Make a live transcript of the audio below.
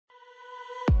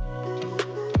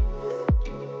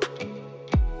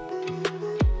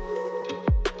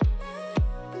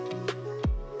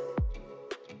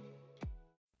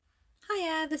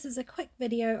this is a quick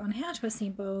video on how to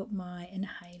assemble my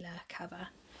inhaler cover.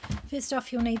 First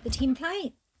off, you'll need the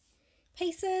template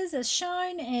pieces as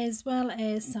shown, as well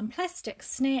as some plastic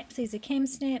snaps. These are cam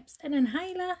snaps. An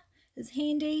inhaler is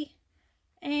handy,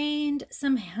 and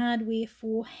some hardware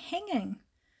for hanging.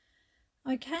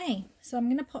 Okay, so I'm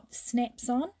going to pop the snaps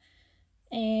on,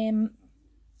 and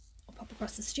I'll pop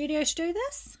across the studio to do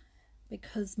this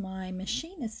because my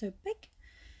machine is so big.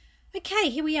 Okay,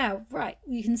 here we are. Right,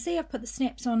 you can see I've put the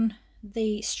snaps on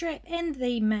the strap and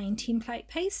the main template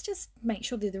piece. Just make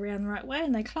sure they're around the right way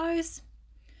and they close.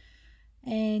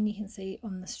 And you can see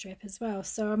on the strap as well.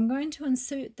 So I'm going to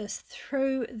insert this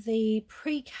through the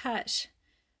pre-cut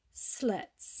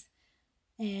slits.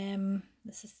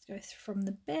 This is goes from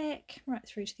the back right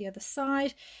through to the other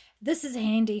side. This is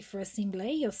handy for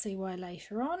assembly. You'll see why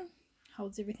later on.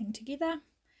 Holds everything together.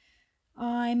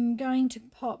 I'm going to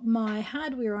pop my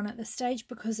hardware on at this stage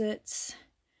because it's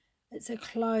a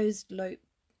closed loop.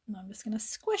 And I'm just going to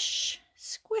squish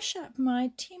up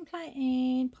my template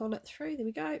and pull it through. There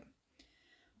we go.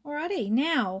 Alrighty,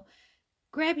 now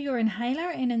grab your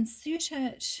inhaler and insert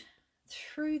it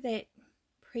through that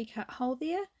pre-cut hole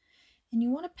there, and you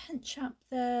want to pinch up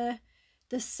the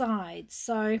sides.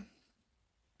 So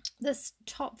this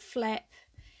top flap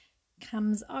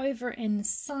comes over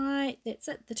inside. That's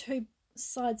it. The two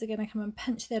sides are going to come and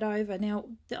pinch that over. Now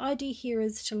the idea here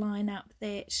is to line up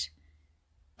that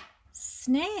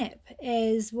snap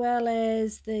as well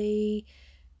as the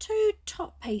two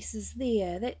top pieces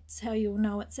there. That's how you'll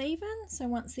know it's even. So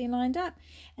once they're lined up,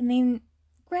 and then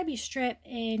grab your strap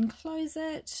and close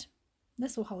it.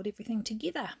 This will hold everything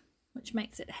together, which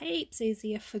makes it heaps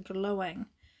easier for gluing.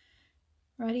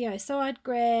 Rightio, so I'd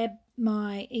grab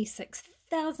my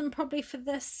E6000 probably for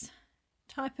this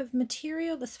type of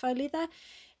material, this faux leather,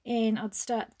 and I'd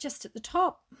start just at the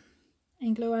top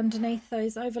and glue underneath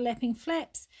those overlapping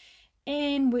flaps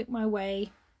and work my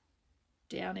way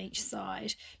down each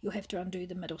side. You'll have to undo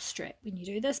the middle strap when you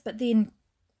do this, but then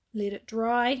let it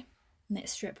dry, and that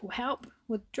strap will help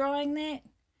with drying that.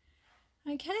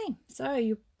 Okay, so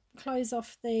you close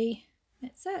off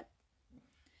that's it,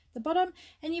 the bottom,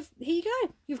 and here you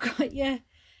go, you've got your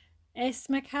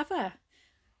asthma cover.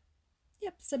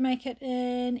 Yep, so make it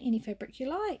in any fabric you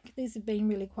like. These have been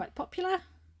really quite popular.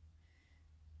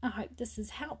 I hope this has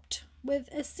helped with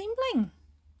assembling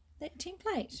that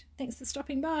template. Thanks for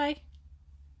stopping by.